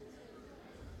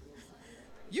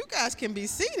You guys can be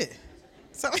seated.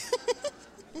 So,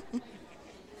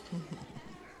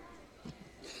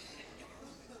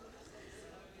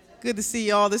 good to see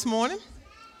you all this morning.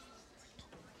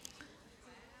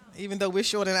 Even though we're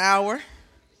short an hour,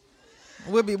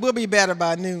 we'll be better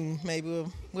by noon. Maybe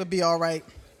we'll be all right.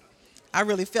 I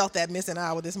really felt that missing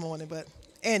hour this morning, but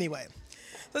anyway.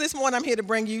 So this morning I'm here to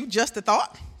bring you just a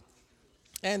thought,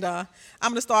 and I'm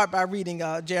going to start by reading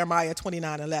Jeremiah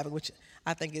 29:11, which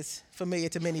I think is familiar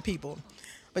to many people.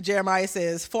 But Jeremiah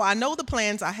says, "For I know the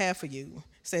plans I have for you,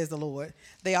 says the Lord.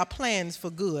 They are plans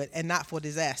for good and not for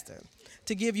disaster,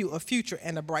 to give you a future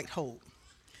and a bright hope."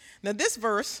 Now this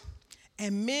verse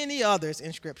and many others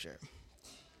in Scripture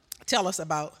tell us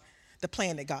about the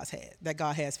plan that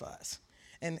God has for us.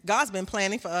 And God's been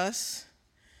planning for us,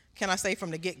 can I say, from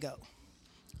the get-go.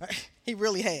 Right? He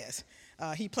really has.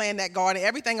 He planned that garden,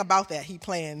 everything about that he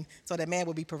planned so that man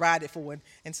would be provided for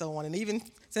and so on. And even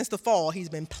since the fall, he's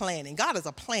been planning. God is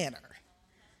a planner.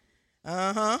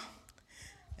 And,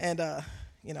 I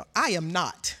am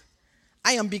not.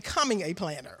 I am becoming a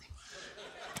planner.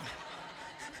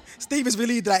 Steve is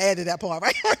relieved that I added that part,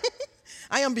 right?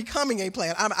 I am becoming a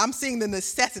planner. I'm seeing the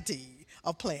necessity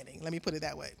of planning. Let me put it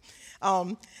that way.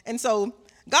 And so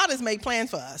God has made plans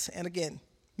for us. And again,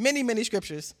 many, many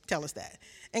scriptures tell us that.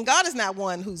 And God is not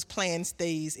one whose plan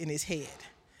stays in his head.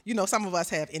 You know, some of us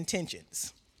have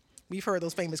intentions. We've heard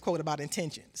those famous quote about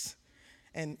intentions.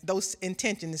 And those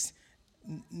intentions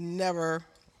never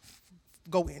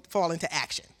fall into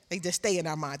action. They just stay in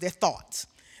our minds. They're thoughts.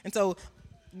 And so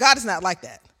God is not like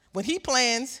that. When he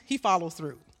plans, he follows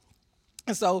through.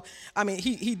 And so,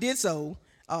 he did so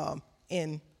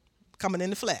in coming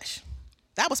in the flesh.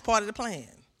 That was part of the plan.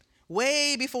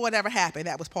 Way before it ever happened,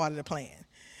 that was part of the plan.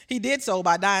 He did so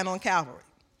by dying on Calvary.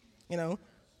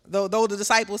 Though the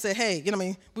disciples said, "Hey,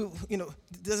 does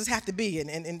this have to be?"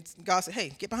 And God said, "Hey,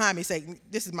 get behind me, Satan.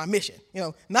 This is my mission.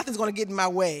 Nothing's going to get in my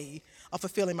way of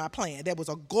fulfilling my plan." There was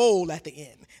a goal at the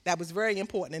end that was very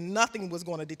important, and nothing was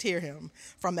going to deter him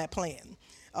from that plan.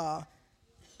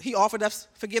 He offered us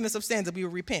forgiveness of sins if we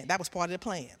would repent. That was part of the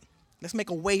plan. Let's make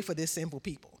a way for this sinful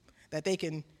people, that they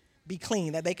can be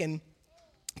clean, that they can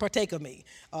partake of me.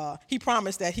 He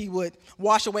promised that he would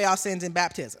wash away our sins in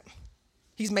baptism.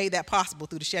 He's made that possible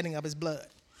through the shedding of his blood.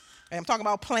 And I'm talking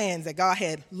about plans that God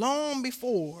had long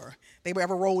before they were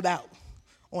ever rolled out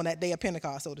on that day of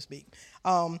Pentecost, so to speak.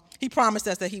 He promised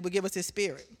us that he would give us his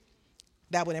spirit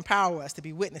that would empower us to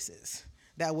be witnesses,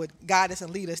 that would guide us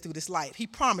and lead us through this life. He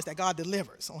promised that God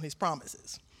delivers on his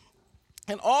promises.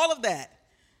 And all of that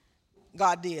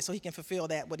God did so he can fulfill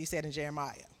that, what he said in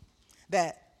Jeremiah,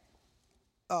 that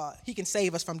he can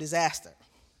save us from disaster,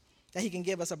 that he can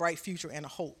give us a bright future and a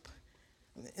hope.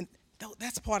 And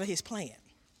that's part of his plan.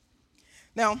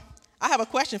 Now, I have a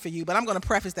question for you, but I'm going to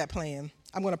preface that plan.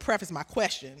 I'm going to preface my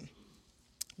question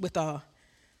with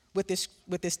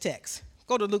this text.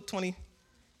 Go to Luke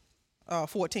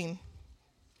 20:14.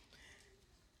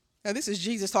 Now, this is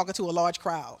Jesus talking to a large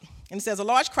crowd. And it says, a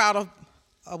large crowd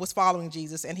was following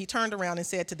Jesus, and he turned around and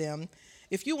said to them,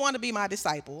 "If you want to be my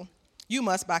disciple, you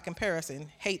must, by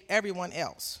comparison, hate everyone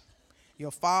else,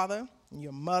 your father,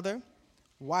 your mother,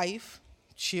 wife,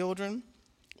 children,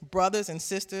 brothers and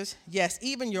sisters, yes,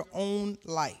 even your own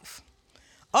life.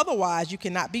 Otherwise, you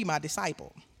cannot be my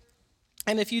disciple.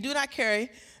 And if you do not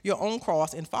carry your own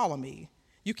cross and follow me,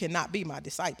 you cannot be my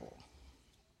disciple.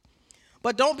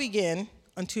 But don't begin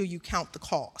until you count the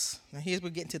cost." Now, here's where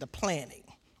we're getting to the planning,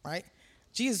 right?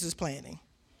 Jesus is planning.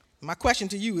 My question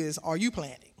to you is, are you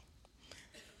planning?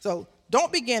 So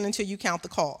don't begin until you count the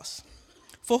cost.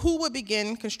 For who would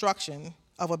begin construction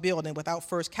of a building without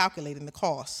first calculating the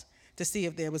cost to see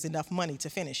if there was enough money to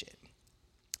finish it?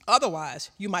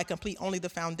 Otherwise, you might complete only the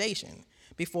foundation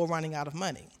before running out of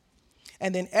money.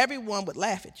 And then everyone would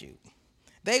laugh at you.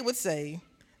 They would say,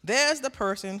 "There's the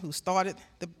person who started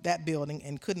that building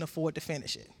and couldn't afford to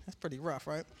finish it." That's pretty rough,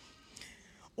 right?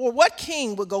 Or what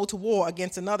king would go to war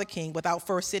against another king without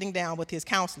first sitting down with his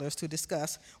counselors to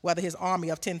discuss whether his army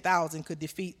of 10,000 could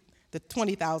defeat the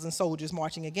 20,000 soldiers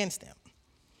marching against him?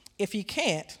 If he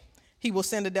can't, he will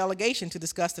send a delegation to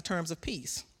discuss the terms of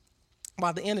peace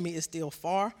while the enemy is still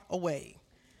far away.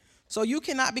 So you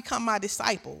cannot become my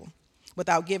disciple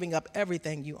without giving up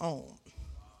everything you own.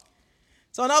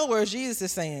 So in other words, Jesus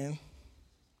is saying,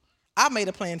 I've made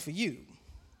a plan for you,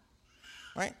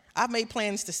 right? I've made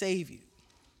plans to save you.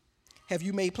 Have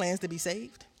you made plans to be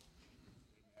saved?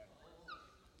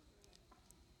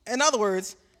 In other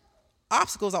words,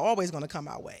 obstacles are always going to come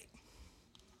our way,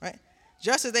 right?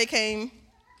 Just as they came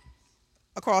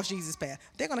across Jesus' path,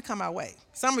 they're going to come our way.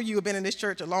 Some of you have been in this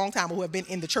church a long time, or who have been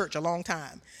in the church a long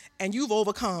time, and you've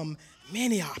overcome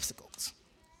many obstacles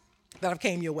that have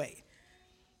came your way.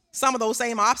 Some of those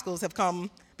same obstacles have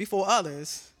come before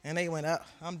others, and they went,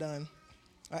 I'm done.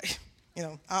 Right?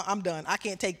 I'm done. I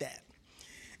can't take that.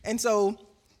 And so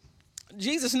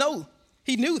Jesus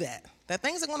he knew that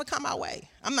things are going to come our way.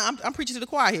 I'm preaching to the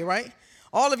choir here, right?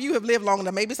 All of you have lived long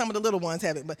enough. Maybe some of the little ones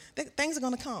haven't, but things are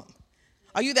going to come.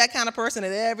 Are you that kind of person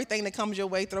that everything that comes your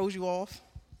way throws you off?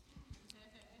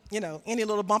 Any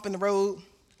little bump in the road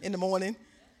in the morning,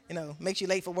 makes you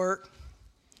late for work.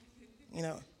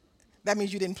 That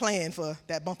means you didn't plan for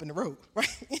that bump in the road, right?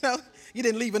 You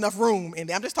didn't leave enough room in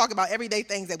there. I'm just talking about everyday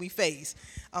things that we face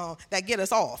that get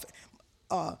us off.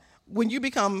 When you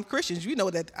become Christians, you know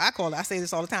that I say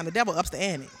this all the time, the devil ups the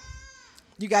ante.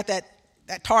 You got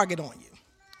that target on you.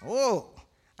 Oh,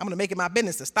 I'm going to make it my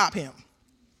business to stop him.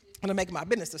 I'm going to make it my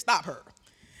business to stop her.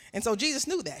 And so Jesus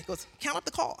knew that. He goes, count up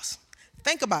the cost.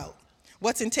 Think about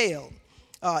what's entailed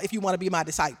if you want to be my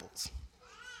disciples.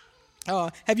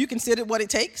 Have you considered what it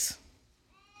takes?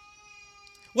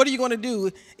 What are you going to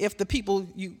do if the people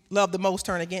you love the most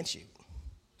turn against you?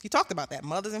 He talked about that.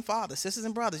 Mothers and fathers, sisters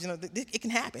and brothers. It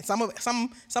can happen. Some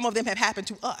of them have happened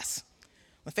to us.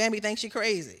 When family thinks you're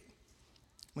crazy.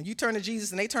 When you turn to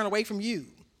Jesus and they turn away from you,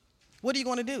 what are you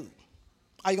going to do?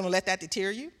 Are you going to let that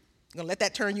deter you? You going to let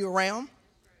that turn you around?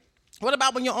 What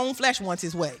about when your own flesh wants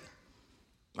his way?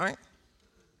 Right?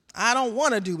 I don't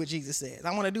want to do what Jesus says.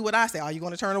 I want to do what I say. Are you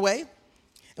going to turn away?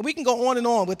 And we can go on and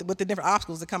on with the different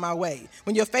obstacles that come our way.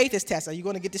 When your faith is tested, are you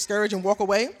going to get discouraged and walk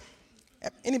away?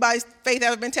 Anybody's faith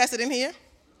ever been tested in here?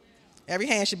 Every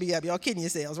hand should be up. Y'all kidding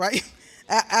yourselves, right?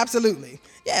 Absolutely.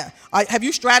 Yeah. Have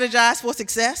you strategized for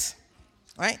success?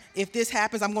 Right? If this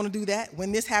happens, I'm going to do that.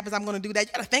 When this happens, I'm going to do that.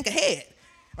 You got to think ahead.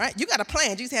 Right? You got a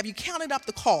plan. Jesus, have you counted up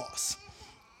the costs?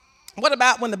 What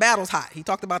about when the battle's hot? He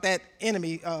talked about that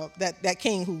enemy, that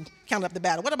king who counted up the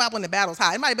battle. What about when the battle's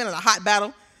hot? It might have been in a hot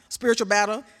battle, spiritual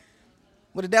battle,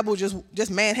 where the devil was just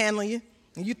manhandling you,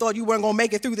 and you thought you weren't going to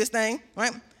make it through this thing,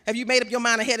 right? Have you made up your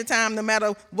mind ahead of time, no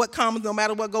matter what comes, no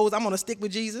matter what goes, I'm going to stick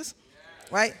with Jesus,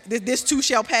 right? This too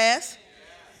shall pass.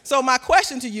 So my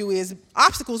question to you is,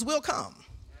 obstacles will come,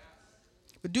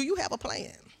 but do you have a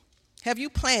plan? Have you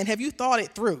planned? Have you thought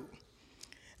it through?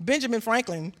 Benjamin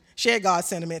Franklin shared God's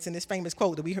sentiments in this famous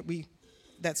quote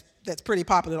that that's pretty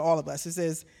popular to all of us. It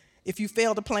says, if you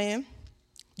fail to plan,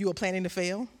 you are planning to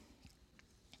fail.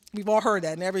 We've all heard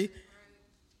that in every,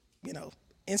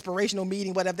 inspirational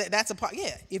meeting, whatever. That's a part.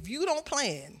 Yeah, if you don't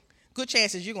plan, good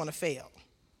chances you're going to fail.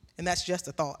 And that's just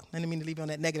a thought. I didn't mean to leave you on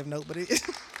that negative note, but it is.